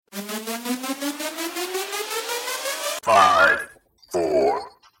5, 4,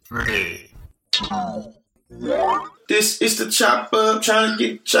 3, 2, 1. This is the chop up, trying to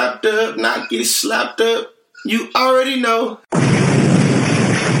get chopped up, not get slapped up. You already know.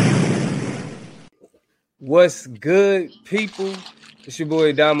 What's good, people? It's your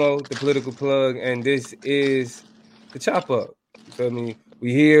boy Damo, the political plug, and this is the chop up. You feel me?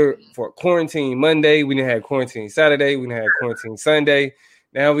 We here for quarantine Monday. We didn't have quarantine Saturday. We didn't have quarantine Sunday.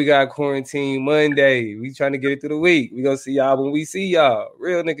 Now we got quarantine Monday. We trying to get it through the week. We gonna see y'all when we see y'all.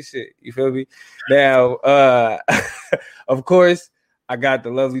 Real nigga shit. You feel me? Now, of course, I got the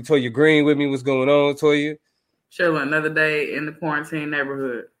lovely Toya Green with me. What's going on, Toya? Chilling another day in the quarantine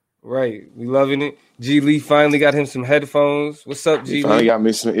neighborhood. Right, we loving it. G Lee finally got him some headphones. What's up, G Lee? Finally got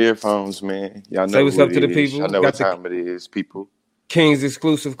me some earphones, man. Y'all know say what's up to the people. Y'all know what time it is, people. King's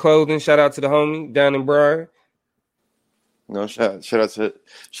exclusive clothing. Shout out to the homie down in Briar. No, shout out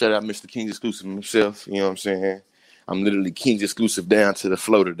Mr. King's exclusive himself. You know what I'm saying? I'm literally King's exclusive down to the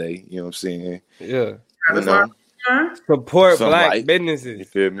flow today. You know what I'm saying? Yeah. You know, support some black light. businesses. You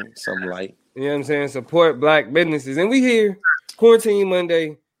feel me? Some light. You know what I'm saying? Support black businesses. And we here, quarantine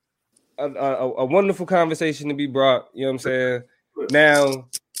Monday. A wonderful conversation to be brought. You know what I'm saying? Now,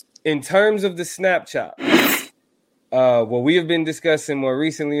 in terms of the Snapchat, what we have been discussing more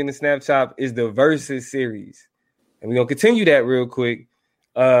recently in the Snapchat is the Versus series. And we're going to continue that real quick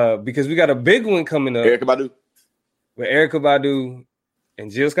because we got a big one coming up. Erykah Badu. With Erykah Badu and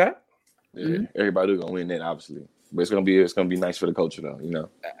Jill Scott. Yeah, Erykah Badu going to win that, obviously. But it's gonna be nice for the culture, though, you know.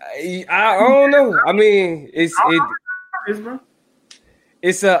 I don't know. I mean, I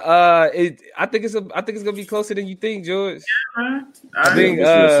think it's gonna be closer than you think, George. I think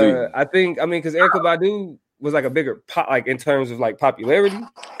because Erykah Badu was like a bigger pop, like in terms of like popularity.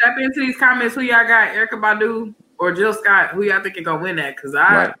 Step into these comments. Who y'all got, Erykah Badu or Jill Scott? Who y'all think is gonna win that? Because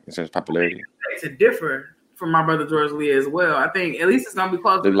right, in terms of popularity, to differ from my brother George Lee as well. I think at least it's gonna be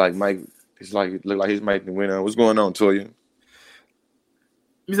close. Look like Mike. It's like he's Mike the winner. What's going on, Toya?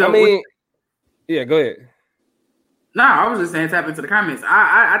 Yeah, go ahead. No, I was just saying tap into the comments.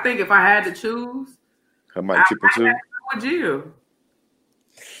 I think if I had to choose, I might chip into it with Jill.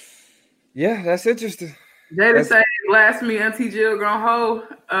 Yeah, that's interesting. Jada say blasphemy, Auntie Jill gonna hold.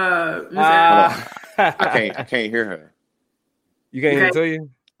 I can't hear her. You can't hear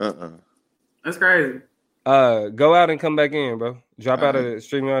Toya? That's crazy. Go out and come back in, bro. Drop out of the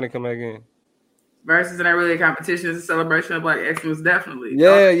streaming out and come back in. Versus and not really a competition. It's a celebration of black excellence, definitely.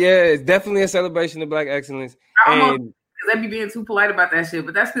 Yeah, it's definitely a celebration of black excellence. And they be being too polite about that shit,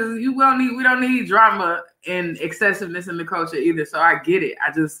 but that's because we don't need drama and excessiveness in the culture either. So I get it.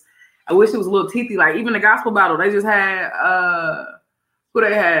 I wish it was a little teethy. Like even the gospel battle, they just had who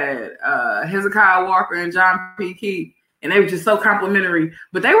they had Hezekiah Walker and John P. Key. And they were just so complimentary,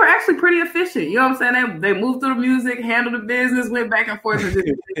 but they were actually pretty efficient. You know what I'm saying? They moved through the music, handled the business, went back and forth. And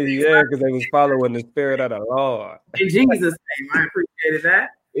yeah, because they was following the spirit of the Lord. In Jesus' name, I appreciated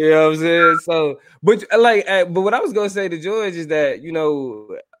that. You know what I'm saying? So, but what I was gonna say to George is that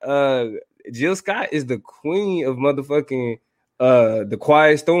Jill Scott is the queen of motherfucking the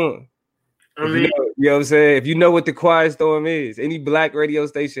Quiet Storm. You know what I'm saying? If you know what the Quiet Storm is, any black radio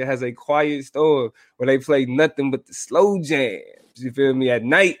station has a quiet storm where they play nothing but the slow jams. You feel me? At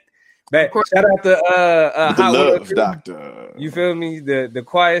night. Shout out to the Love Doctor. You feel me? The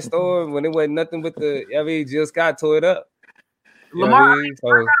Quiet Storm when it wasn't nothing but Jill Scott tore it up. Lamar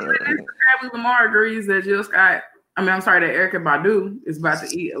agrees that Jill Scott. that Erykah Badu is about to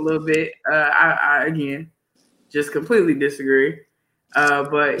eat a little bit. I again just completely disagree.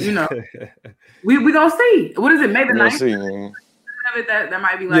 But we gonna see. What is it? Maybe 9th. That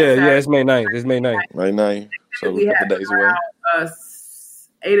might be like it's May 9th. It's May 9th. May 9th. So we a couple days away.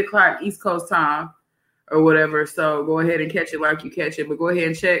 8:00 East Coast time or whatever. So go ahead and catch it like you catch it. But go ahead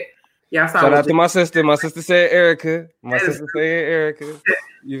and check. Yeah, shout out to my sister. My sister said Erykah. My sister said Erykah.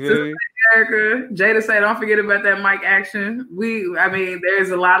 You feel me? Erykah. Jada said, don't forget about that mic action.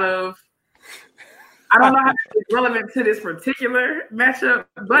 There's a lot of. I don't know how it's relevant to this particular matchup,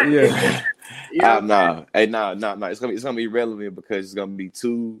 but no. It's gonna be relevant because it's gonna be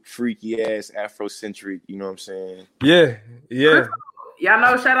two freaky ass Afrocentric. You know what I'm saying? Yeah. Y'all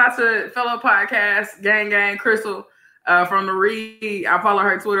know. Shout out to fellow podcast gang Crystal from the Read. I follow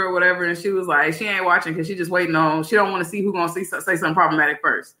her Twitter or whatever, and she was like, she ain't watching because she just waiting on. She don't want to see who gonna say something problematic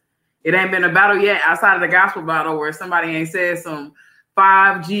first. It ain't been a battle yet outside of the gospel battle where somebody ain't said some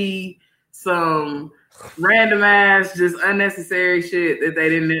 5G, some random ass, just unnecessary shit that they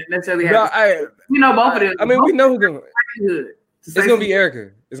didn't necessarily have. Both of them. We know who's going. It's gonna be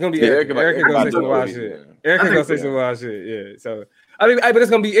Erykah. It's gonna be Erykah. Erykah gonna say some wild shit. Erykah gonna say some wild shit. Yeah. So but it's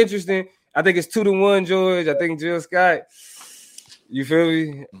gonna be interesting. I think it's 2-1, George. I think Jill Scott. You feel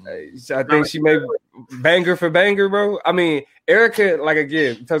me? I think she made banger for banger, bro. I mean, Erica, like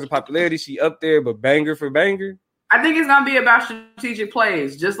again, in terms of popularity, she up there, but banger for banger. I think it's gonna be about strategic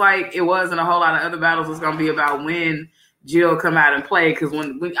plays, just like it was in a whole lot of other battles. It's gonna be about when Jill come out and play. Because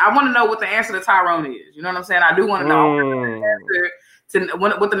when I want to know what the answer to Tyrone is. You know what I'm saying? I do want to know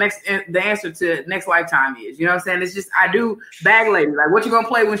what the answer to Next Lifetime is. You know what I'm saying? It's just I do Bag Lady. Like, what you gonna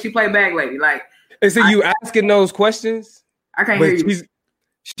play when she play Bag Lady? Like, and so you asking those questions? I can't hear you.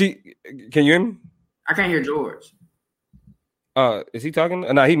 Can you hear me? I can't hear George. Is he talking?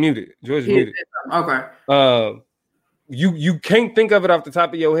 No, he muted. George muted. Okay. You can't think of it off the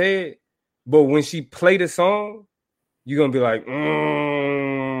top of your head, but when she played the song, you're gonna be like,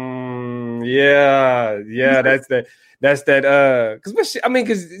 yeah, that's that. Because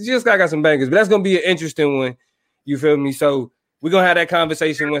Jill Scott got some bangers, but that's gonna be an interesting one. You feel me? So we're gonna have that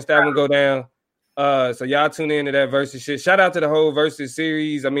conversation once that one go down. So y'all tune into that Versus shit. Shout out to the whole Versus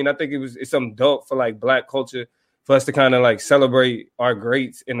series. I mean, I think it's something dope for like Black culture for us to kind of like celebrate our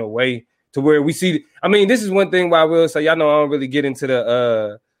greats in a way to where we see. I mean, this is one thing why I will say, y'all know I don't really get into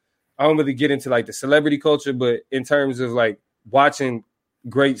like the celebrity culture, but in terms of like watching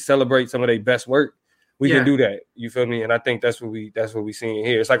greats celebrate some of their best work, we can do that. You feel me? And I think that's what we seeing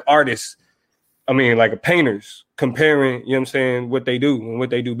here. It's like artists. I mean, like painters comparing, you know what I'm saying, what they do and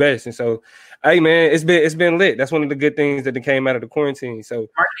what they do best. And so, hey man, it's been lit. That's one of the good things that came out of the quarantine. So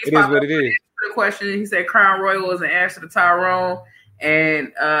it is what it is. The question, he said Crown Royal is an answer to Tyrone.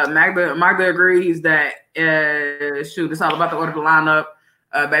 And Magda agrees that it's all about the order of the lineup.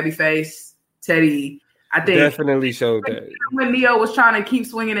 Babyface, Teddy. I think definitely showed that when Neo was trying to keep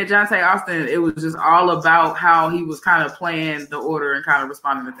swinging at Jonte Austin, it was just all about how he was kind of playing the order and kind of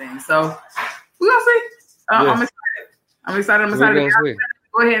responding to things. So we're gonna see. Yes. I'm excited.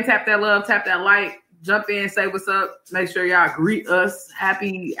 Go ahead and tap that love, tap that like, jump in, say what's up. Make sure y'all greet us.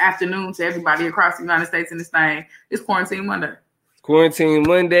 Happy afternoon to everybody across the United States in this thing. It's Quarantine Monday. Quarantine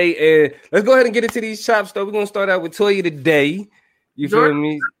Monday, and let's go ahead and get into these chops. Though we're gonna start out with Toya today. You feel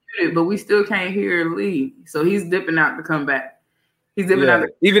me? But we still can't hear Lee, so he's dipping out to come back. He's dipping out,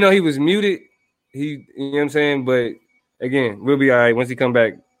 even though he was muted. You know what I'm saying? But again, we'll be all right once he come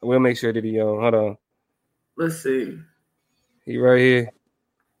back. We'll make sure that he hold on. Let's see. He right here.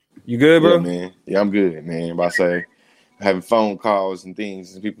 You good, bro? Yeah, man. Yeah, I'm good, man. About to say, having phone calls and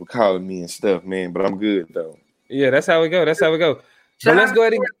things and people calling me and stuff, man. But I'm good though. Yeah, that's how we go. So let's go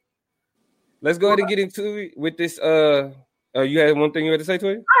ahead and get into it with this. You had one thing you had to say to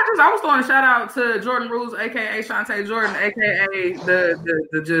it? I was throwing a shout out to Jordan Rules, aka Shantae Jordan, aka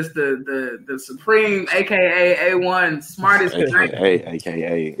the supreme, aka A1 smartest.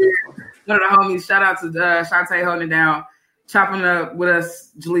 aka one of the homies. Shout out to Shantae holding it down, chopping up with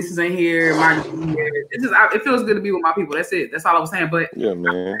us. Jaleesa's in here. It feels good to be with my people. That's it. That's all I was saying. But yeah,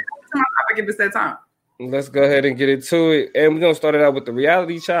 man. I get this that time. Let's go ahead and get into it. And we're going to start it out with the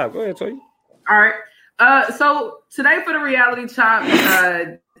reality chop. Go ahead, Toy. All right. So today for the reality chop,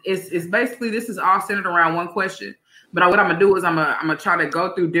 is basically, this is all centered around one question. But what I'm going to do is I'm going to try to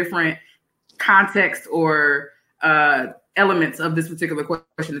go through different context or elements of this particular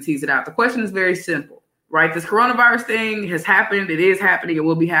question to tease it out. The question is very simple, right? This coronavirus thing has happened. It is happening. It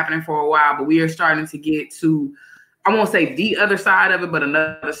will be happening for a while. But we are starting to get to, I won't say the other side of it, but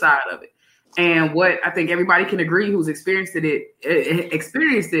another side of it. And what I think everybody can agree who's experienced it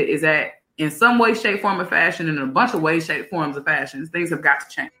is that in some way, shape, form, or fashion, in a bunch of ways, shape, forms, or fashions, things have got to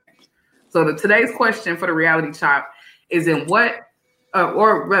change. So today's question for the reality chop is what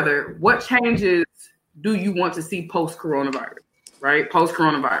changes do you want to see post-coronavirus, right?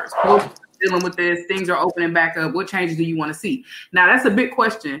 Post-coronavirus, post dealing with this, things are opening back up. What changes do you want to see? Now, that's a big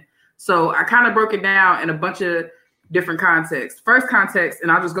question. So I kind of broke it down in a bunch of different contexts. First context,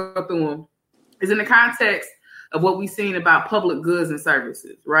 and I'll just go through them, is in the context of what we've seen about public goods and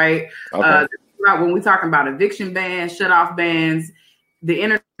services, right? Okay. When we're talking about eviction bans, shut-off bans, the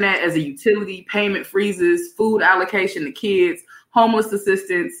internet as a utility, payment freezes, food allocation to kids, homeless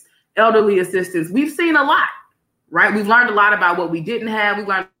assistance, elderly assistance. We've seen a lot, right? We've learned a lot about what we didn't have. We've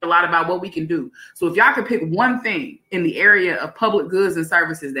learned a lot about what we can do. So if y'all could pick one thing in the area of public goods and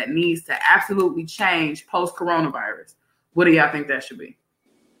services that needs to absolutely change post-coronavirus, what do y'all think that should be?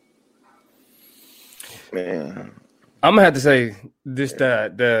 Man, I'm gonna have to say this: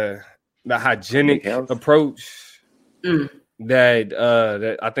 the hygienic approach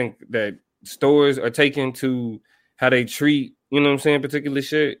that I think that stores are taking to how they treat, you know what I'm saying, particular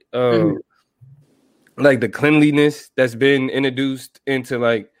shit. Like the cleanliness that's been introduced into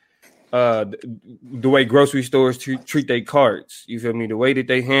like the way grocery stores treat their carts. You feel me? The way that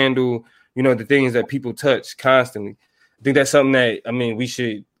they handle the things that people touch constantly. I think that's something that, we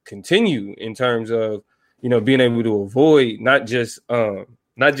should continue in terms of, being able to avoid not just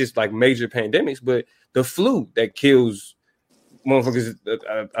like major pandemics, but the flu that kills motherfuckers,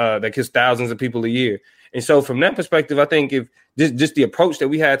 that kills thousands of people a year. And so from that perspective, I think if just the approach that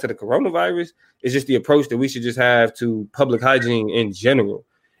we had to the coronavirus is just the approach that we should just have to public hygiene in general.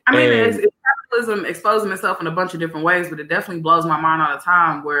 It's capitalism exposing itself in a bunch of different ways, but it definitely blows my mind all the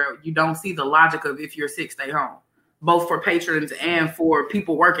time where you don't see the logic of if you're sick, stay home, both for patrons and for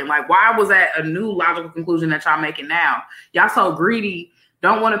people working. Like, why was that a new logical conclusion that y'all making now? Y'all so greedy,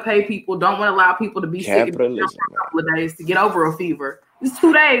 don't want to pay people, don't want to allow people to be sick for a couple of days to get over a fever. It's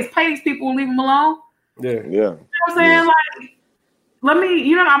 2 days. Pay these people and leave them alone. Yeah. You know what I'm saying? Like, let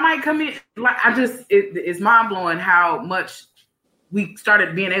me, I might come in. Like, it's mind blowing how much we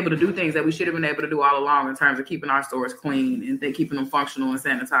started being able to do things that we should have been able to do all along in terms of keeping our stores clean and keeping them functional and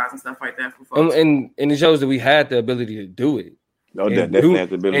sanitized and stuff like that for folks. And it shows that we had the ability to do it. No, definitely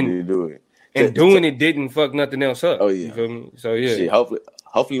had the ability to do it. And doing it didn't fuck nothing else up. Oh, yeah. You feel me? So, yeah. Shit,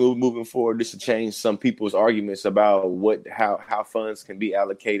 hopefully moving forward, this will change some people's arguments about how funds can be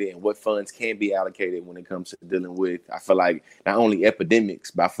allocated and what funds can be allocated when it comes to dealing with, I feel like, not only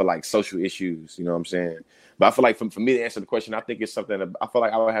epidemics, but I feel like social issues, you know what I'm saying? But I feel like for me to answer the question, I think it's something that I feel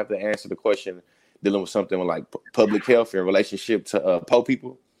like I would have to answer the question dealing with something with like public health in relationship to poor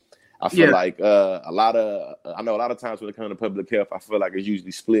people. I feel like I know a lot of times when it comes to public health, I feel like it's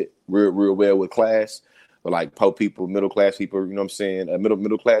usually split real well with class. But like poor people, middle class people, you know what I'm saying?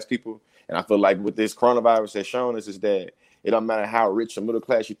 Middle class people. And I feel like what this coronavirus has shown us is that it don't matter how rich or middle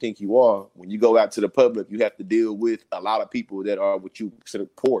class you think you are. When you go out to the public, you have to deal with a lot of people that are what you consider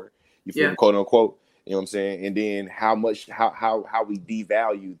poor. You feel me, quote unquote. You know what I'm saying? And then how we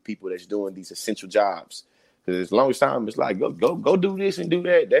devalue people that's doing these essential jobs. Because as long as time, it's like, go do this and do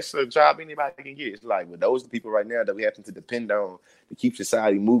that. That's a job anybody can get. It's like, but those are the people right now that we have to depend on to keep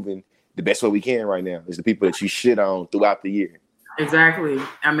society moving the best way we can right now. Is the people that you shit on throughout the year. Exactly.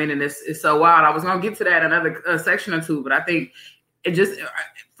 And it's so wild. I was going to get to that another section or two, but I think it just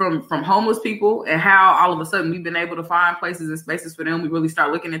from homeless people and how all of a sudden we've been able to find places and spaces for them. We really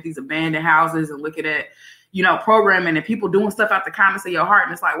start looking at these abandoned houses and looking at, programming and people doing stuff out the kindness of your heart.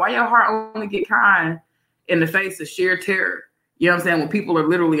 And it's like, why your heart only get kind in the face of sheer terror? You know what I'm saying? When people are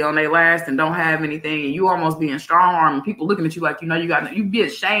literally on their last and don't have anything and you almost being strong armed and people looking at you like, you be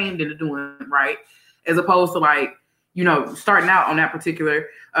ashamed into doing it right. As opposed to like, starting out on that particular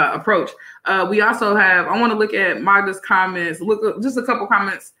approach. We also have, I want to look at Magda's comments, just a couple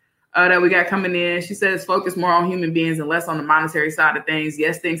comments that we got coming in. She says, focus more on human beings and less on the monetary side of things.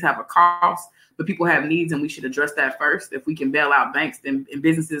 Yes, things have a cost, but people have needs and we should address that first. If we can bail out banks and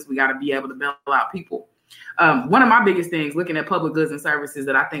businesses, we got to be able to bail out people. One of my biggest things looking at public goods and services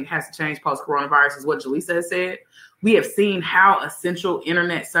that I think has to change post-coronavirus is what Jaleesa has said. We have seen how essential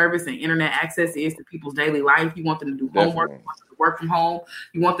internet service and internet access is to people's daily life. You want them to do homework, you want them to work from home,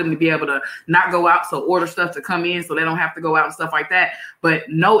 you want them to be able to not go out, so order stuff to come in so they don't have to go out and stuff like that. But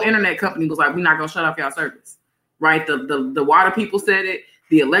no internet company was like, we're not going to shut off y'all service, right? The water people said it.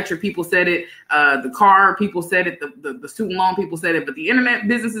 The electric people said it. The car people said it. The student loan people said it. But the internet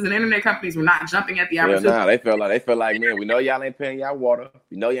businesses and internet companies were not jumping at the opportunity. They felt like, man, we know y'all ain't paying y'all water.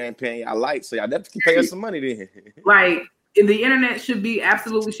 We know y'all ain't paying y'all lights. So y'all definitely pay us some money then. Like the internet should be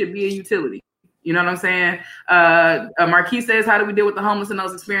a utility. You know what I'm saying? Marquis says, how do we deal with the homeless and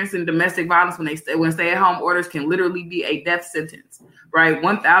those experiencing domestic violence when stay-at-home orders can literally be a death sentence, right?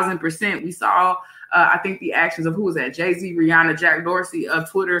 1,000%. We saw, I think the actions of who was that? Jay-Z, Rihanna, Jack Dorsey of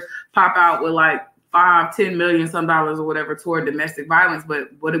Twitter pop out with like $5-10 million some dollars or whatever toward domestic violence. But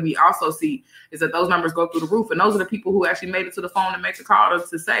what do we also see is that those numbers go through the roof. And those are the people who actually made it to the phone and make the call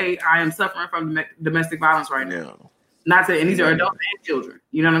to say, I am suffering from domestic violence right now. And these are adults and children.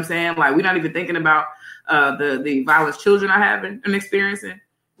 You know what I'm saying? Like, we're not even thinking about the violence children are having and experiencing,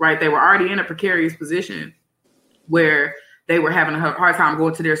 right? They were already in a precarious position where they were having a hard time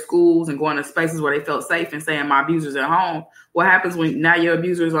going to their schools and going to spaces where they felt safe and saying, my abuser's at home. What happens when now your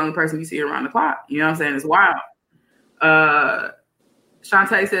abuser is the only person you see around the clock? You know what I'm saying? It's wild.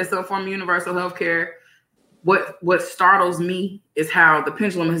 Shantae says some form of universal health care. What startles me is how the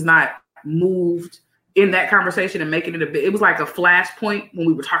pendulum has not moved in that conversation and making it it was like a flashpoint when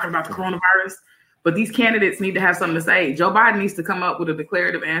we were talking about the coronavirus. But these candidates need to have something to say. Joe Biden needs to come up with a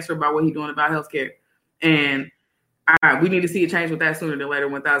declarative answer about what he's doing about healthcare. And we need to see a change with that sooner than later,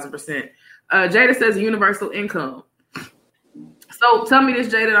 1,000%. Jada says universal income. So tell me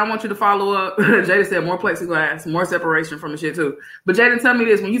this, Jada. I want you to follow up. Jada said more plexiglass, more separation from the shit too. But Jada, tell me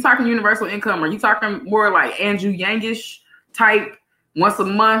this. When you talking universal income, are you talking more like Andrew Yangish type once a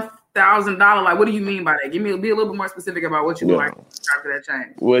month $1,000. Like, what do you mean by that? Be a little bit more specific about what you would like after that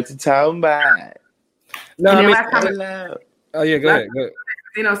change. What you talking about? No, I mean, oh yeah, go ahead.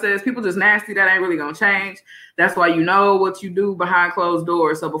 Says people just nasty. That ain't really gonna change. That's why you know what you do behind closed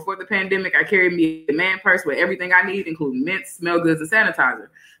doors. So before the pandemic, I carried me a man purse with everything I need, including mints, smell goods, and sanitizer.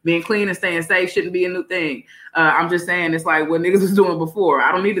 Being clean and staying safe shouldn't be a new thing. I'm just saying it's like what niggas was doing before.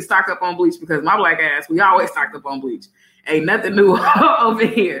 I don't need to stock up on bleach because my black ass, we always stocked up on bleach. Ain't nothing new over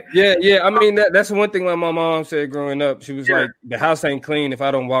here. Yeah. I mean, that's one thing like my mom said growing up. She was like, the house ain't clean if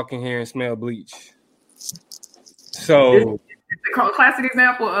I don't walk in here and smell bleach. So it's a classic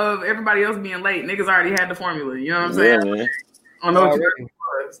example of everybody else being late. Niggas already had the formula. You know what I'm saying? Yeah, man. I don't know what you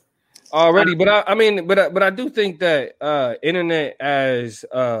was. Already, but I do think that internet as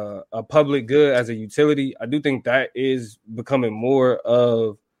a public good, as a utility, I do think that is becoming more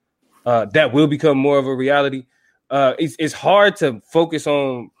of that will become more of a reality. It's hard to focus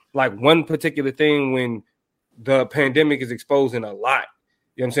on like one particular thing when the pandemic is exposing a lot.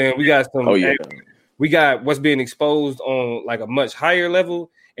 You know what I'm saying? We got some. We got what's being exposed on like a much higher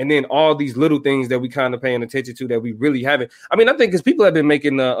level, and then all these little things that we kind of paying attention to that we really haven't. I mean, I think because people have been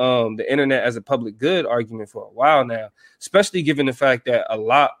making the internet as a public good argument for a while now, especially given the fact that a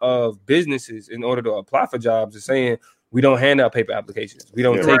lot of businesses, in order to apply for jobs, are saying we don't hand out paper applications, we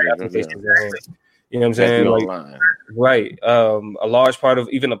don't take applications. You know what I'm saying? Like, right. A large part of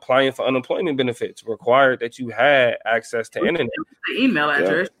even applying for unemployment benefits required that you had access to internet, the email address.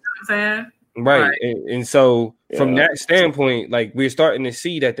 You know what I'm saying? Right. And so from that standpoint, like we're starting to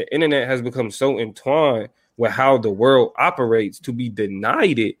see that the internet has become so entwined with how the world operates. To be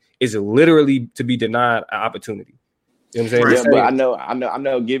denied it is literally to be denied an opportunity. You know what I'm saying? Yeah, but I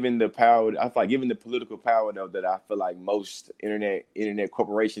know given the power, I feel like given the political power though that I feel like most internet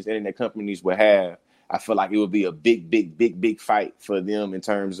corporations, internet companies would have, I feel like it would be a big fight for them in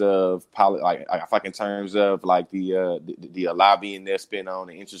terms of like I feel like in terms of like the lobbying they're spent on,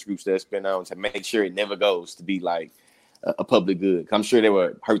 the interest groups they're spent on to make sure it never goes to be like a public good. I'm sure they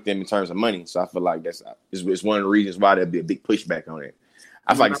would hurt them in terms of money. So I feel like it's one of the reasons why there'd be a big pushback on it.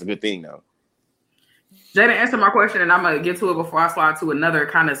 I feel like it's a good thing though. Jada answered my question, and I'm going to get to it before I slide to another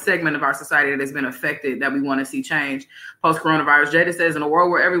kind of segment of our society that has been affected that we want to see change post-coronavirus. Jada says, in a world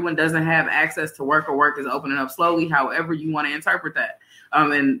where everyone doesn't have access to work or work is opening up slowly, however you want to interpret that.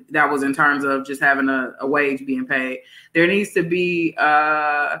 And that was in terms of just having a wage being paid. There needs to be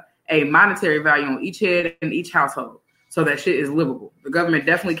a monetary value on each head in each household so that shit is livable. The government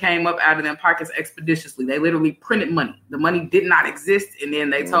definitely came up out of them pockets expeditiously. They literally printed money. The money did not exist, and then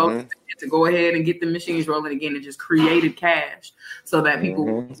they told to go ahead and get the machines rolling again and just created cash so that people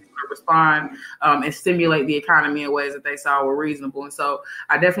would respond and stimulate the economy in ways that they saw were reasonable. And so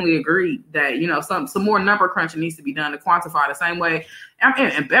I definitely agree that, you know, some more number crunching needs to be done to quantify the same way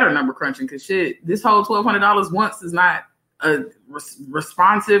and better number crunching, because shit, this whole $1,200 once is not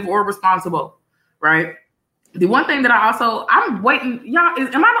responsive or responsible, right? The one thing that I'm waiting, y'all,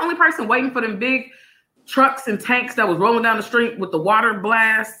 am I the only person waiting for them big trucks and tanks that was rolling down the street with the water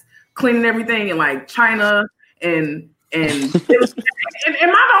blast, cleaning everything in like China and am I the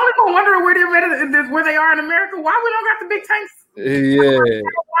only one wondering where they are in America? Why we don't got the big tanks?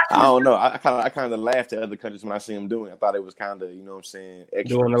 Yeah, I don't know. I kind of laughed at other countries when I see them doing. I thought it was kind of, you know what I'm saying,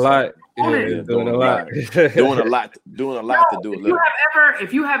 extra. Doing a lot. Doing a lot to do a little.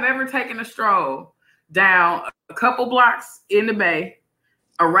 If you have ever taken a stroll down a couple blocks in the Bay,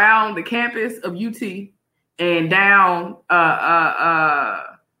 around the campus of UT, and down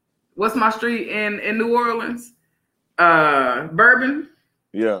what's my street in New Orleans? Bourbon.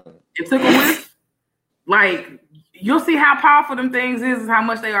 Yeah. It took a whiff. Like, you'll see how powerful them things is and how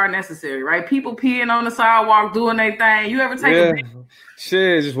much they are necessary, right? People peeing on the sidewalk, doing their thing. You ever take a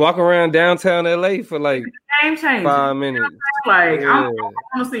shit, just walk around downtown LA for like game changer. 5 minutes. Like, I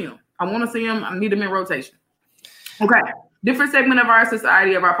want to see them. I need them in rotation. Okay. Different segment of our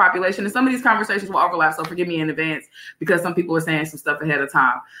society, of our population, and some of these conversations will overlap, so forgive me in advance because some people are saying some stuff ahead of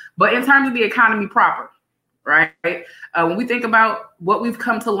time. But in terms of the economy proper, right? When we think about what we've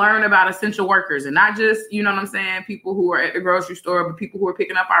come to learn about essential workers, and not just, you know what I'm saying, people who are at the grocery store, but people who are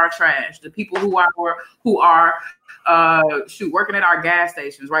picking up our trash, the people who are working at our gas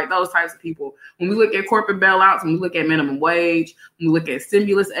stations, right? Those types of people. When we look at corporate bailouts, when we look at minimum wage, when we look at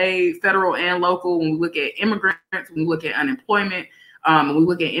stimulus aid, federal and local, when we look at immigrants, when we look at unemployment, when we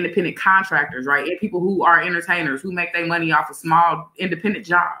look at independent contractors, right? And people who are entertainers, who make their money off of small independent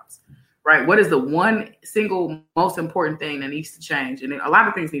jobs, right? What is the one single most important thing that needs to change? And a lot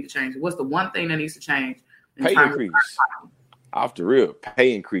of things need to change. What's the one thing that needs to change? Pay increase. Off the real,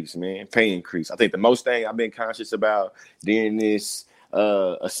 pay increase, man. Pay increase. I think the most thing I've been conscious about during this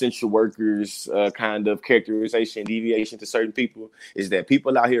essential workers kind of characterization, deviation to certain people, is that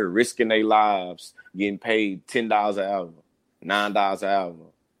people out here risking their lives, getting paid $10 an hour, $9 an hour,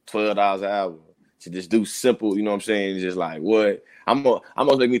 $12 an hour to just do simple, you know what I'm saying? It's just like, what? I'm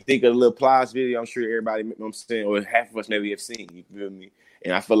gonna make me think of a little Plies video. I'm sure everybody, you know what I'm saying, or half of us maybe have seen, you feel me?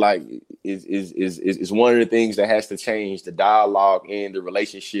 And I feel like is one of the things that has to change the dialogue and the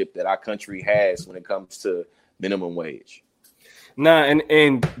relationship that our country has when it comes to minimum wage. Nah,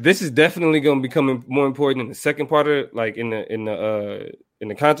 and this is definitely going to become more important in the second part of it, like in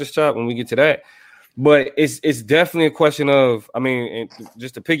the contest chop when we get to that. But it's definitely a question of, I mean,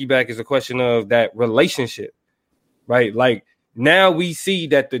 just to piggyback, is a question of that relationship, right? Like now we see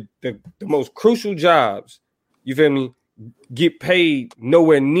that the most crucial jobs, you feel me, get paid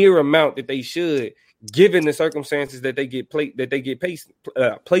nowhere near amount that they should, given the circumstances that they get placed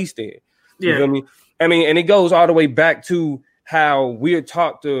in. You feel me? I mean, and it goes all the way back to how we're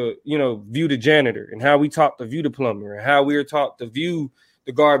taught to, you know, view the janitor, and how we taught to view the plumber, and how we're taught to view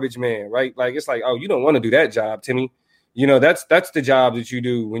the garbage man, right? Like it's like, oh, you don't want to do that job, Timmy. You know, that's the job that you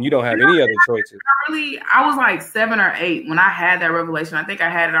do when you don't have any other choices. I was like 7 or 8 when I had that revelation. I think I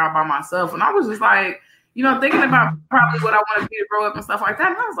had it all by myself, and I was just like, you know, thinking about probably what I want to be to grow up and stuff like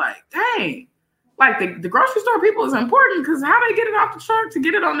that. And I was like, dang, like the grocery store people is important, because how they get it off the truck to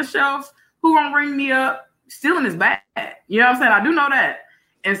get it on the shelf, who gonna ring me up, stealing is bad. You know what I'm saying? I do know that.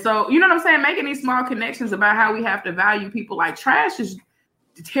 And so, you know what I'm saying? Making these small connections about how we have to value people. Like trash is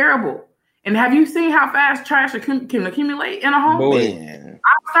terrible. And have you seen how fast trash can accumulate in a home? Man.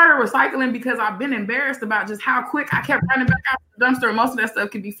 I started recycling because I've been embarrassed about just how quick I kept running back out the dumpster. And most of that stuff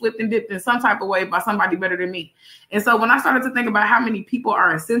can be flipped and dipped in some type of way by somebody better than me. And so when I started to think about how many people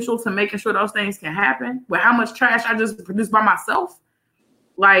are essential to making sure those things can happen, with how much trash I just produce by myself,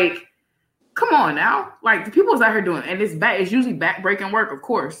 like, come on now. Like the people is out here doing, and it's usually back-breaking work, of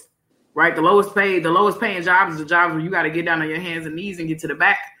course, right? The lowest paying jobs is the jobs where you got to get down on your hands and knees and get to the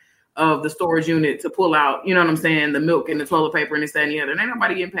back of the storage unit to pull out, you know what I'm saying, the milk and the toilet paper and this, that, and the other. And ain't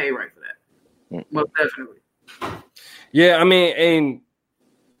nobody getting paid right for that. Mm-hmm. Most definitely. Yeah, I mean, and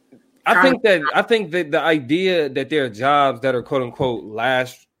I think that the idea that there are jobs that are quote unquote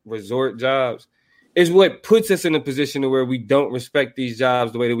last resort jobs is what puts us in a position where we don't respect these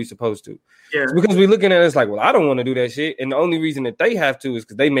jobs the way that we're supposed to. Yeah. It's because we're looking at it like, well, I don't want to do that shit. And the only reason that they have to is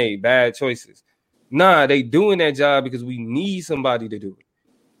because they made bad choices. Nah, they doing that job because we need somebody to do it.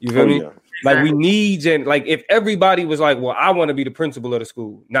 You feel me? Yeah. Like we need, like if everybody was like, well, I want to be the principal of the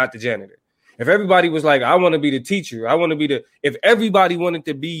school, not the janitor. If everybody was like, I want to be the teacher, if everybody wanted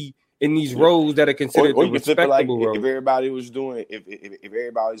to be in these roles that are considered the respectable roles. If everybody was doing, if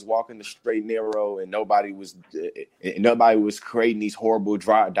everybody's walking the straight and narrow, and nobody was creating these horrible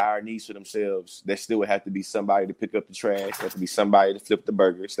dire needs for themselves, there still would have to be somebody to pick up the trash, there have to be somebody to flip the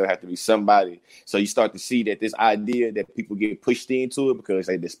burger, still have to be somebody. So you start to see that this idea that people get pushed into it because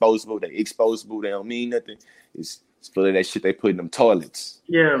they're disposable, they're exposable, they don't mean nothing. It's full of that shit they put in them toilets.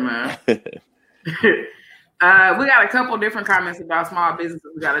 Yeah, man. We got a couple different comments about small businesses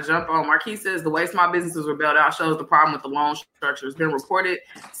we got to jump on. Marquis says the way small businesses were built out shows the problem with the loan structure. It's been reported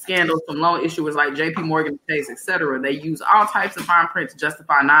scandals from loan issuers like JP Morgan, Chase, etc. They use all types of fine print to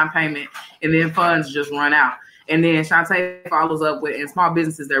justify non-payment, and then funds just run out. And then Shantae follows up with, in small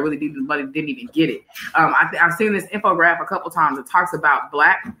businesses that really needed the money didn't even get it. I've seen this infographic a couple times. It talks about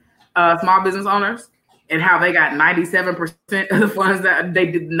Black small business owners and how they got 97% of the funds that they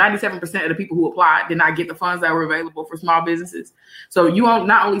did. 97% of the people who applied did not get the funds that were available for small businesses. So you won't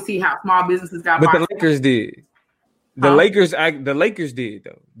not only see how small businesses got, but the Lakers did. The Lakers did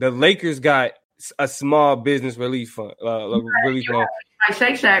though. The Lakers got a small business relief fund. Relief fund. Like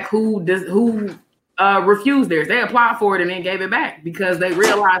Shake Shack, who refused theirs. They applied for it and then gave it back because they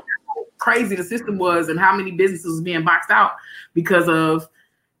realized how crazy the system was and how many businesses was being boxed out because of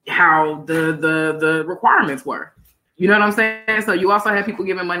how the requirements were. You know what I'm saying? So you also have people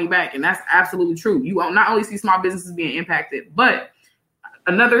giving money back, and that's absolutely true. You will not only see small businesses being impacted, but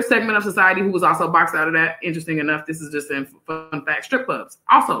another segment of society who was also boxed out of that, interesting enough, this is just a fun fact, strip clubs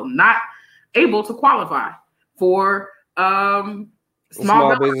also not able to qualify for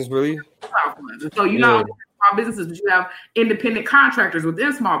small business relief. So you know, small businesses, but you have independent contractors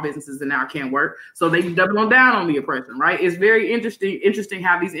within small businesses that now can't work. So they double down on the oppression, right? It's very interesting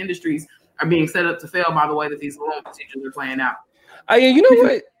how these industries are being set up to fail by the way that these loan procedures are playing out. You know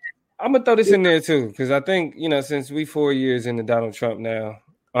what? I'm gonna throw this in there too, because I think, you know, since we 4 years into Donald Trump now,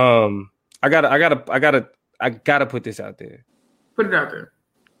 I gotta put this out there. Put it out there.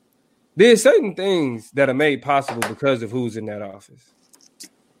 There's certain things that are made possible because of who's in that office.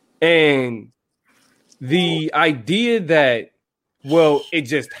 And the idea that Well, it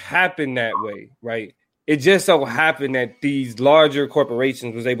just happened that way, right? It just so happened that these larger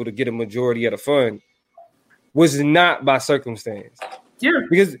corporations was able to get a majority of the fund was not by circumstance. Yeah.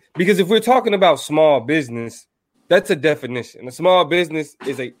 Because if we're talking about small business, that's a definition. A small business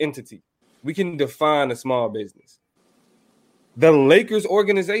is an entity. We can define a small business. The Lakers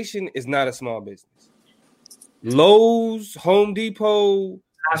organization is not a small business. Lowe's, Home Depot,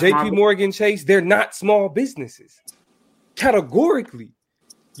 JP Morgan Chase, they're not small businesses. Categorically.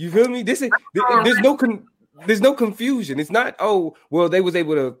 You feel me? There's no confusion. It's not, oh, well, they was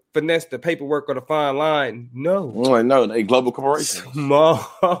able to finesse the paperwork or the fine line. No. No, they global corporations. Small.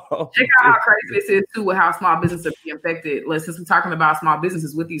 Check out how crazy this is, too, with how small businesses are being affected. Since we're talking about small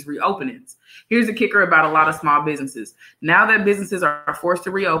businesses with these reopenings. Here's the kicker about a lot of small businesses. Now that businesses are forced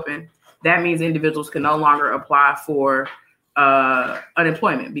to reopen, that means individuals can no longer apply for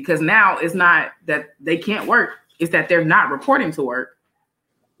unemployment, because now it's not that they can't work. It's that they're not reporting to work.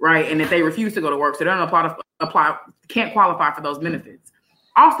 Right, and if they refuse to go to work, so they don't can't qualify for those benefits.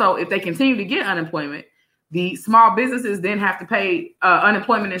 Also, if they continue to get unemployment, the small businesses then have to pay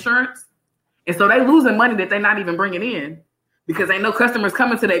unemployment insurance, and so they losing money that they're not even bringing in because ain't no customers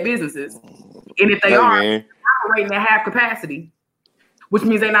coming to their businesses, and if they are operating at half capacity, which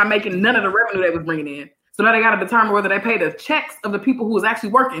means they're not making none of the revenue they was bringing in. So now they got to determine whether they pay the checks of the people who was actually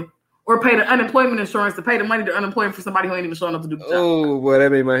working, or pay the unemployment insurance to pay the money to unemployment for somebody who ain't even showing up to do the job. Oh, boy,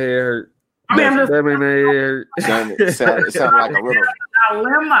 that made my hair hurt. That made my hair hurt. It sound like a riddle.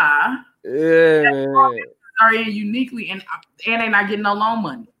 Dilemma. Yeah, man. Are in uniquely and they not getting no loan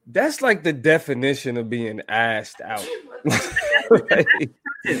money. That's like the definition of being asked out. Right?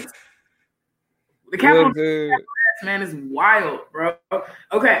 The capital man is wild, bro.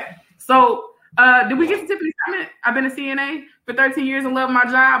 Okay, so did we get to Tiffany's comment? I've been a CNA for 13 years and loved my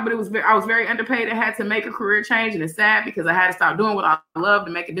job, but I was very underpaid and had to make a career change, and it's sad because I had to stop doing what I love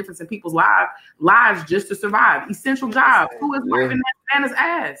to make a difference in people's lives just to survive. Essential job. Who is wiping that man's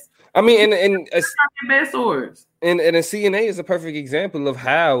ass? I mean, and a CNA is a perfect example of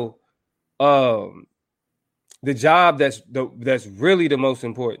how the job that's really the most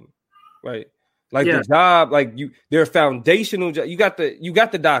important, right? Like the job, like they're foundational. You got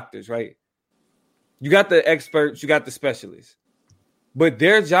the doctors, right? You got the experts, you got the specialists, but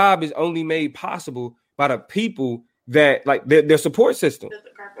their job is only made possible by the people that like their support system. You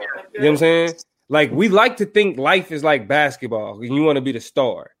know what I'm saying? Like we like to think life is like basketball and you want to be the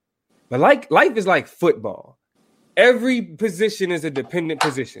star, but like life is like football. Every position is a dependent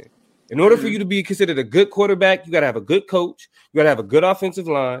position. In order for you to be considered a good quarterback, you got to have a good coach. You got to have a good offensive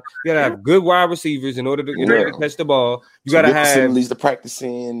line. You got to have good wide receivers in order to catch the ball. You got to have facilities to practice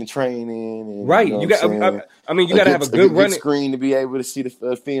in, the training. And, right. You got. You got to have a good running screen to be able to see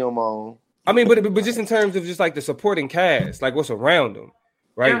the film on. I mean, but just in terms of just like the supporting cast, like what's around them,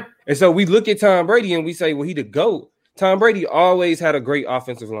 right? Yeah. And so we look at Tom Brady and we say, well, he the GOAT. Tom Brady always had a great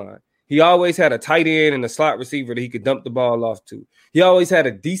offensive line. He always had a tight end and a slot receiver that he could dump the ball off to. He always had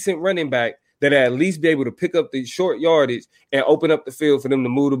a decent running back that at least be able to pick up the short yardage and open up the field for them to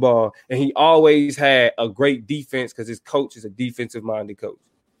move the ball. And he always had a great defense because his coach is a defensive-minded coach.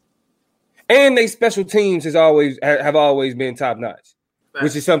 And they special teams have always been top-notch,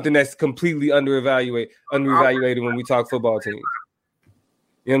 which is something that's completely underevaluated when we talk football teams. You know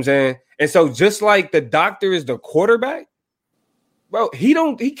what I'm saying? And so just like the doctor is the quarterback, bro, he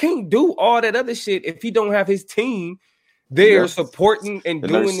can't do all that other shit if he don't have his team there supporting and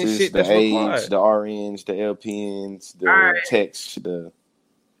doing nurses, the shit that's required. The RNs, the LPNs, the techs,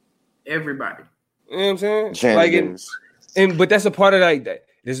 everybody. You know what I'm saying? Janitors. But that's a part of like that.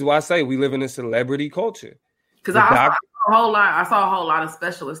 This is why I say we live in a celebrity culture. Because I saw a whole lot of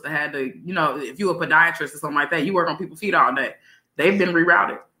specialists that had to, if you're a podiatrist or something like that, you work on people's feet all day. They've been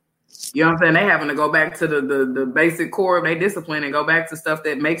rerouted. You know what I'm saying? They having to go back to the basic core of their discipline and go back to stuff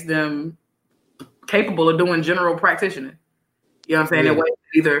that makes them capable of doing general practitioning. You know what I'm saying? Yeah.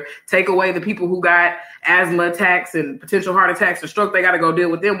 Either take away the people who got asthma attacks and potential heart attacks and stroke, they got to go deal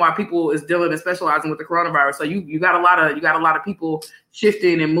with them while people is dealing and specializing with the coronavirus. So you got a lot of people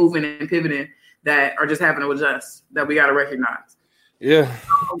shifting and moving and pivoting that are just having to adjust that we got to recognize. Yeah.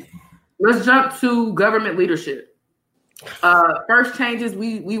 Let's jump to government leadership. First changes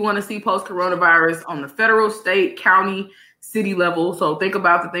we want to see post coronavirus on the federal, state, county, city level. So think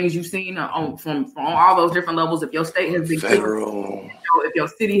about the things you've seen from all those different levels. If your state has been killing it, if your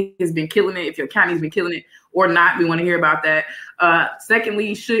city has been killing it, if your county has been killing it or not, we want to hear about that.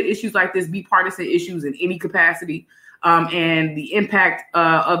 Secondly, should issues like this be partisan issues in any capacity? And the impact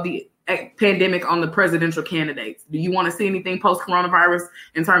of the pandemic on the presidential candidates. Do you want to see anything post coronavirus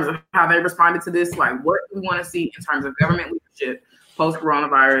in terms of how they responded to this? Like what we want to see in terms of government leadership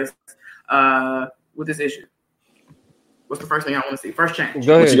post-coronavirus with this issue? What's the first thing I want to see? First change.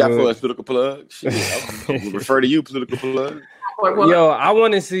 What you got for us, political plug? I'll refer to you, political plug. Yo, I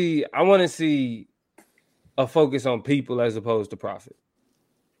want to see a focus on people as opposed to profit.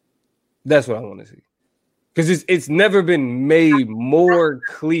 That's what I want to see. Because it's never been made more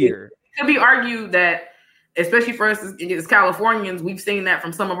clear. It could be argued that, especially for us as Californians, we've seen that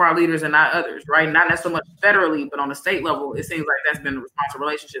from some of our leaders and not others, right? Not so much federally, but on a state level, it seems like that's been a responsible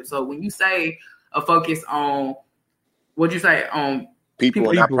relationship. So when you say a focus on, what'd you say, on people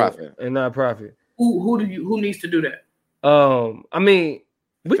and not profit, who needs to do that? I mean,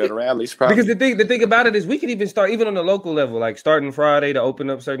 federales probably. Because the thing about it is we could even start even on the local level, like starting Friday to open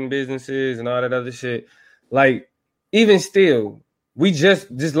up certain businesses and all that other shit. Like even still, we just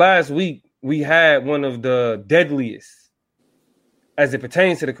last week we had one of the deadliest as it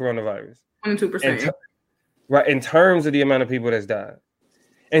pertains to the coronavirus. 22%. Right, in terms of the amount of people that's died.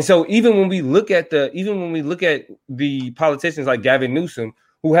 And so even when we look at the politicians like Gavin Newsom,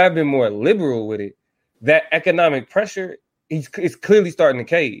 who have been more liberal with it, that economic pressure is clearly starting to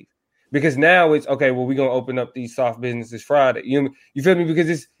cave. Because now it's okay, well, we're gonna open up these soft businesses Friday. You feel me? Because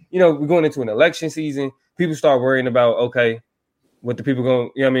it's, we're going into an election season. People start worrying about, okay, what the people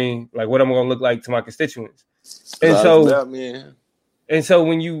going, like what I'm gonna look like to my constituents. And so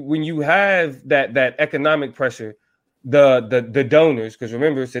when you have that economic pressure, the donors, because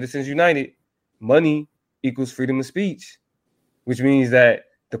remember, Citizens United, money equals freedom of speech, which means that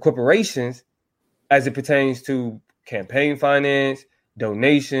the corporations, as it pertains to campaign finance,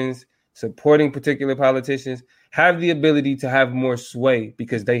 donations, supporting particular politicians, have the ability to have more sway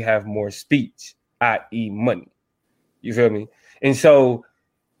because they have more speech, i.e. money. You feel me? And so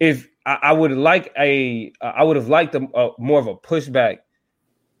if I would have liked more of a pushback,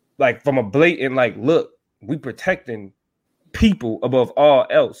 like from a blatant, like, look, we protecting people above all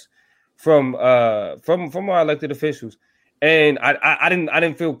else from our elected officials. And I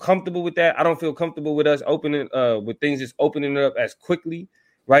didn't feel comfortable with that. I don't feel comfortable with us opening with things just opening up as quickly,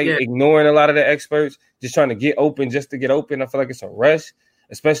 right? Yeah. Ignoring a lot of the experts, just trying to get open just to get open. I feel like it's a rush,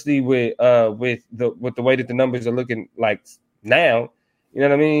 especially with the way that the numbers are looking like now. You know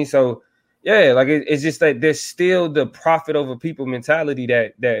what I mean? So yeah, like it's just that there's still the profit over people mentality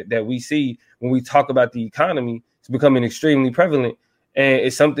that we see when we talk about the economy. It's becoming extremely prevalent, and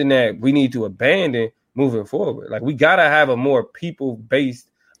it's something that we need to abandon moving forward. Like we gotta have a more people-based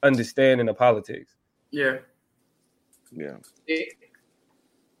understanding of politics. Yeah.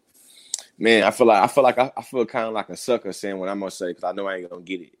 Man, I feel kind of like a sucker saying what I'm gonna say because I know I ain't gonna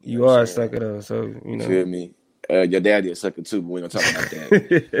get it. You are a sucker though, so Feel me? Your daddy a sucker too, but we ain't gonna talk about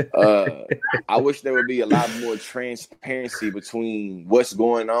that. I wish there would be a lot more transparency between what's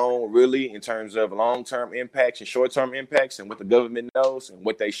going on really in terms of long-term impacts and short-term impacts and what the government knows and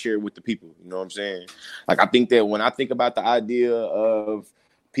what they share with the people. You know what I'm saying? Like I think that when I think about the idea of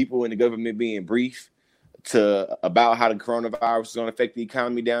people in the government being brief about how the coronavirus is going to affect the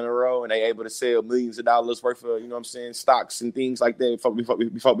economy down the road, and they able to sell millions of dollars worth of, stocks and things like that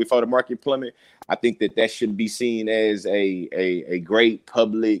before the market plummet. I think that should be seen as a great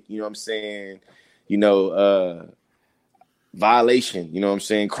public, violation,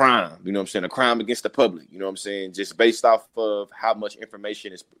 crime, a crime against the public, just based off of how much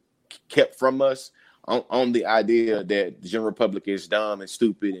information is kept from us. On the idea that the general public is dumb and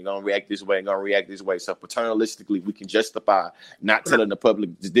stupid and gonna react this way and gonna react this way. So paternalistically, we can justify not telling the public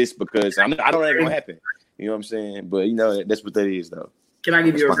this because I don't know it's gonna happen. You know what I'm saying? But that's what that is, though. Can I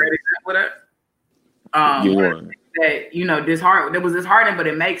give you a great example of that? That was disheartening, but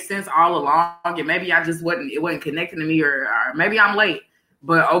it makes sense all along. And maybe it wasn't connecting to me, or maybe I'm late.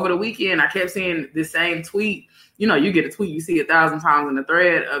 But over the weekend, I kept seeing the same tweet. You get a tweet, you see 1,000 times in the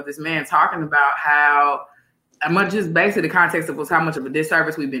thread of this man talking about how much, just basically the context of was how much of a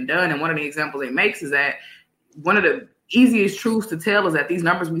disservice we've been done. And one of the examples it makes is that one of the easiest truths to tell is that these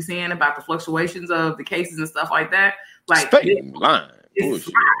numbers we're seeing about the fluctuations of the cases and stuff like that, like it's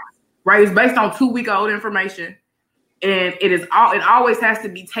right. It's based on 2-week-old information. And it always has to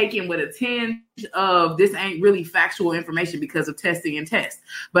be taken with a tinge of this ain't really factual information because of testing and tests.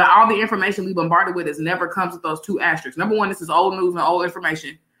 But all the information we bombarded with never comes with those two asterisks. Number one, this is old news and old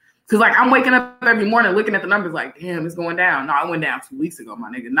information. Because like I'm waking up every morning looking at the numbers like, damn, it's going down. No, it went down 2 weeks ago,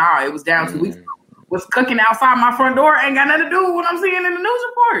 my nigga. Nah, it was down 2 weeks ago. What's cooking outside my front door ain't got nothing to do with what I'm seeing in the news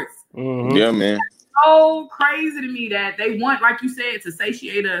reports. Mm-hmm. Yeah, man. So crazy to me that they want, like you said, to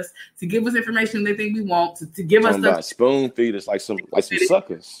satiate us, to give us information they think we want, to give us the spoon feed us like some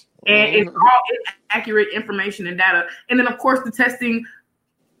suckers. And it's all accurate information and data. And then of course the testing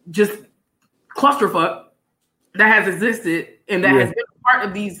just clusterfuck. that has existed and that has been part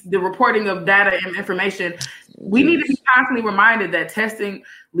of the reporting of data and information. We need to be constantly reminded that testing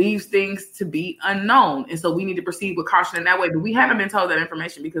leaves things to be unknown. And so we need to proceed with caution in that way. But we haven't been told that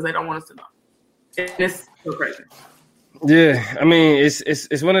information because they don't want us to know. And it's so crazy. Yeah, I mean,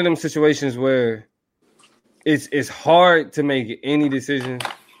 it's one of them situations where it's hard to make any decision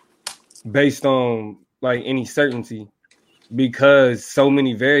based on like any certainty because so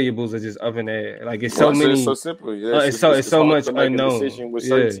many variables are just up in the air. Like it's so many. It's so simple. It's so much unknown. Decision with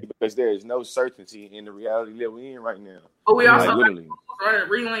certainty because there is no certainty in the reality that we're in right now. But we also relay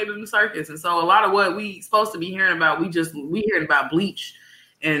the circuits, and so a lot of what we supposed to be hearing about, we hearing about bleach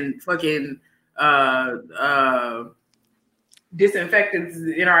and fucking disinfectants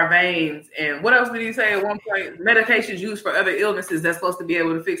in our veins, and what else did he say at one point? Medications used for other illnesses that's supposed to be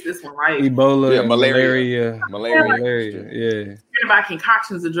able to fix this one, right? Ebola, malaria. Yeah. About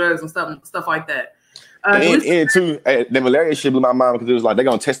concoctions of drugs and stuff like that. And too, the malaria shit blew my mind because it was like they're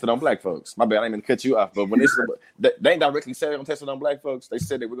gonna test it on black folks. My bad, I didn't even cut you off, but when they ain't directly said they're gonna test it on black folks, they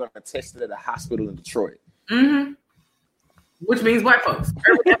said that we're gonna test it at a hospital in Detroit. Mm-hmm. Which means black folks.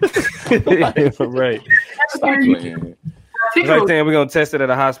 Right. Stop playing. It's like saying we're gonna test it at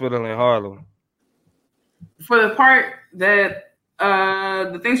a hospital in Harlem. For the part that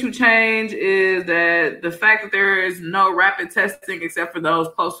the things should change is that the fact that there is no rapid testing except for those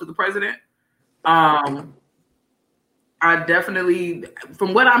close to the president. I definitely,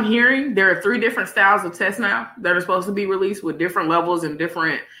 from what I'm hearing, there are 3 different styles of tests now that are supposed to be released with different levels and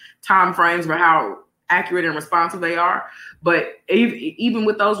different time frames for how accurate and responsive they are. But even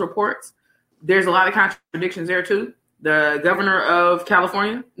with those reports, there's a lot of contradictions there too. The governor of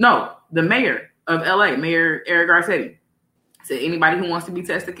California, the mayor of LA, Mayor Eric Garcetti, said anybody who wants to be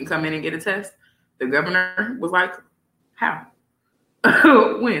tested can come in and get a test. The governor was like, how?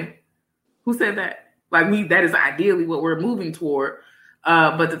 When? Who said that? Like that is ideally what we're moving toward,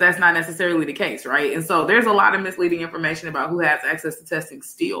 but that's not necessarily the case, right? And so there's a lot of misleading information about who has access to testing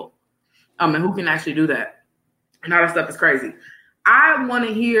still, and who can actually do that. And all that stuff is crazy. I want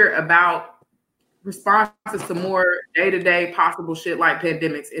to hear about responses to more day-to-day possible shit like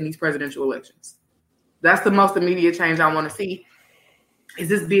pandemics in these presidential elections. That's the most immediate change I want to see. Is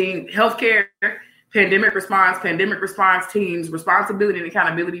this being healthcare, pandemic response teams, responsibility and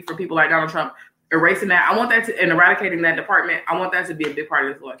accountability for people like Donald Trump, erasing that. I want that to, and eradicating that department. I want that to be a big part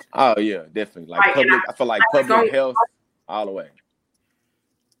of this election. Oh yeah, definitely. Like public, I feel like public health all the way.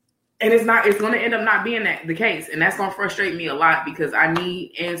 And it's going to end up not being the case. And that's going to frustrate me a lot because I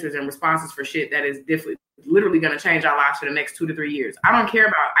need answers and responses for shit that is literally going to change our lives for the next 2 to 3 years. I care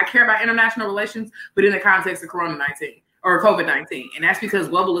about international relations, but in the context of Corona-19 or COVID-19. And that's because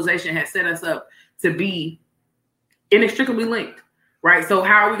globalization has set us up to be inextricably linked, right? So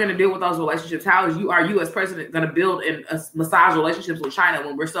how are we going to deal with those relationships? How is our U.S. president going to build and massage relationships with China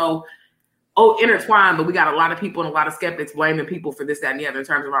when we're so intertwined, but we got a lot of people and a lot of skeptics blaming people for this, that, and the other in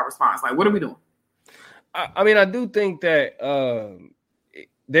terms of our response? Like, what are we doing? I mean, I do think that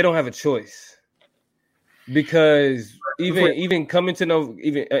they don't have a choice because even coming to know,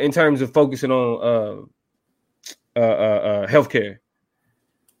 even in terms of focusing on healthcare,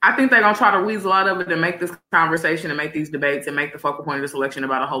 I think they're going to try to weasel out of it and make this conversation and make these debates and make the focal point of this election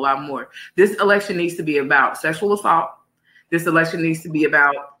about a whole lot more. This election needs to be about sexual assault. This election needs to be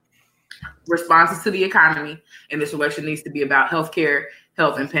about responses to the economy, and this election needs to be about healthcare,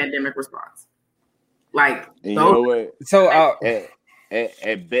 health, and pandemic response. Like, you know what? So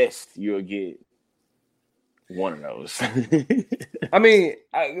at best, you'll get one of those. I mean,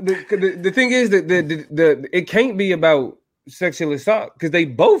 the thing is that the it can't be about sexual assault because they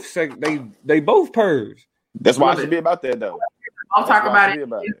both pervs. That's why it should be about that, though. I'll talk about it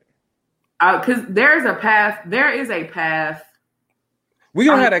because there is a path. We're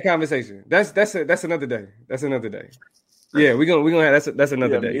gonna have that conversation. That's another day. That's another day. Yeah, we're gonna have that's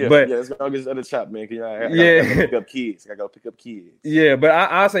another day. Yeah, but let's go get this other chop, man. I gotta pick up kids. I gotta go pick up kids. Yeah, but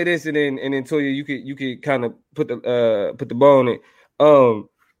I'll say this, and then Toya, you could kind of put the ball on it.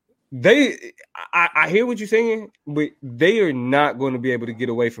 I hear what you're saying, but they are not going to be able to get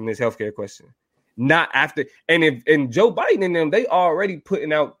away from this healthcare question. Not after, and Joe Biden and them, they already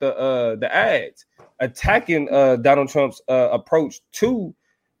putting out the ads attacking Donald Trump's approach to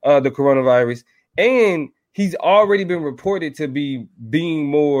the coronavirus, and he's already been reported to be being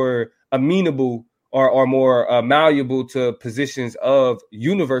more amenable or more malleable to positions of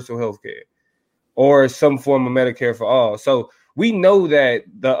universal healthcare or some form of Medicare for all. So we know that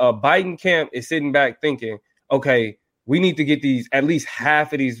the Biden camp is sitting back thinking, okay, we need to get at least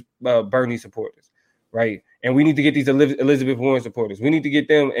half of these Bernie supporters, right? And we need to get these Elizabeth Warren supporters. We need to get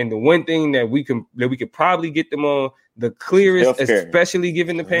them. And the one thing that we could probably get them on the clearest, healthcare. Especially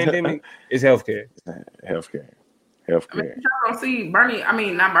given the pandemic, is healthcare. Healthcare. I mean, y'all don't see Bernie. I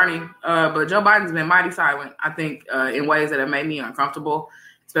mean, not Bernie, but Joe Biden's been mighty silent. I think in ways that have made me uncomfortable,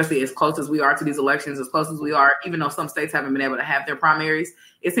 especially as close as we are to these elections, as close as we are, even though some states haven't been able to have their primaries.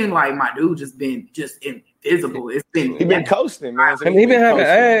 It seems like my dude just been invisible. He's been coasting, man. I mean, he been having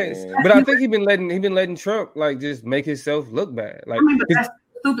ads, but I think he been letting Trump like just make himself look bad. Like, I mean, but that's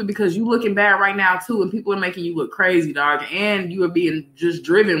stupid because you looking bad right now too, and people are making you look crazy, dog. And you are being just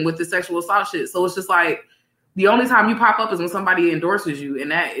driven with the sexual assault shit. So it's just like the only time you pop up is when somebody endorses you,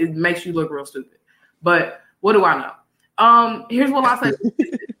 and that it makes you look real stupid. But what do I know? Here's what I'll say.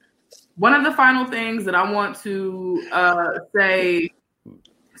 One of the final things that I want to say.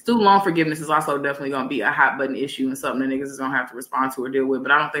 Student loan forgiveness is also definitely going to be a hot button issue and something that niggas is going to have to respond to or deal with.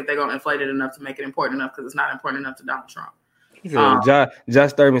 But I don't think they're going to inflate it enough to make it important enough because it's not important enough to Donald Trump.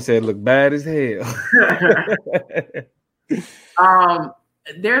 Josh Thurman said, "Look bad as hell."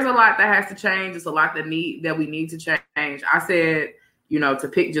 There's a lot that has to change. It's a lot that we need to change. I said, to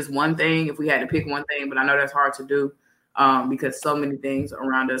pick just one thing, if we had to pick one thing, but I know that's hard to do. Because so many things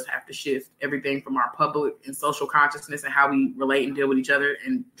around us have to shift, everything from our public and social consciousness and how we relate and deal with each other.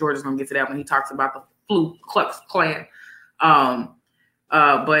 And George's going to get to that when he talks about the Ku Klux Klan.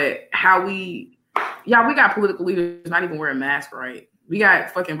 But how we got political leaders not even wearing masks, right? We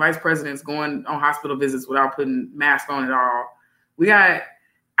got fucking vice presidents going on hospital visits without putting masks on at all.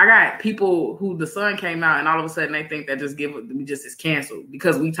 I got people who the sun came out and all of a sudden they think that we just is canceled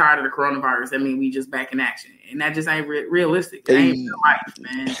because we tired of the coronavirus. I mean, we just back in action, and that just ain't realistic. It ain't real life,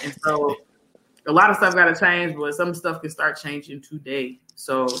 man. And so a lot of stuff got to change, but some stuff can start changing today.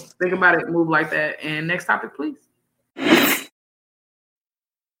 So think about it, move like that. And next topic, please.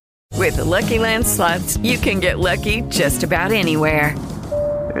 With the Lucky Land Slots, you can get lucky just about anywhere.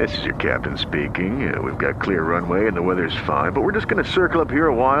 This is your captain speaking. We've got clear runway and the weather's fine, but we're just going to circle up here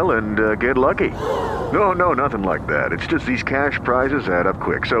a while and get lucky. No, nothing like that. It's just these cash prizes add up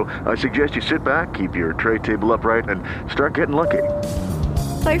quick. So I suggest you sit back, keep your tray table upright, and start getting lucky.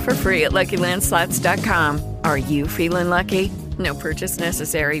 Play for free at LuckyLandSlots.com. Are you feeling lucky? No purchase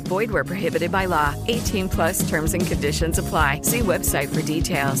necessary. Void where prohibited by law. 18+ terms and conditions apply. See website for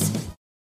details.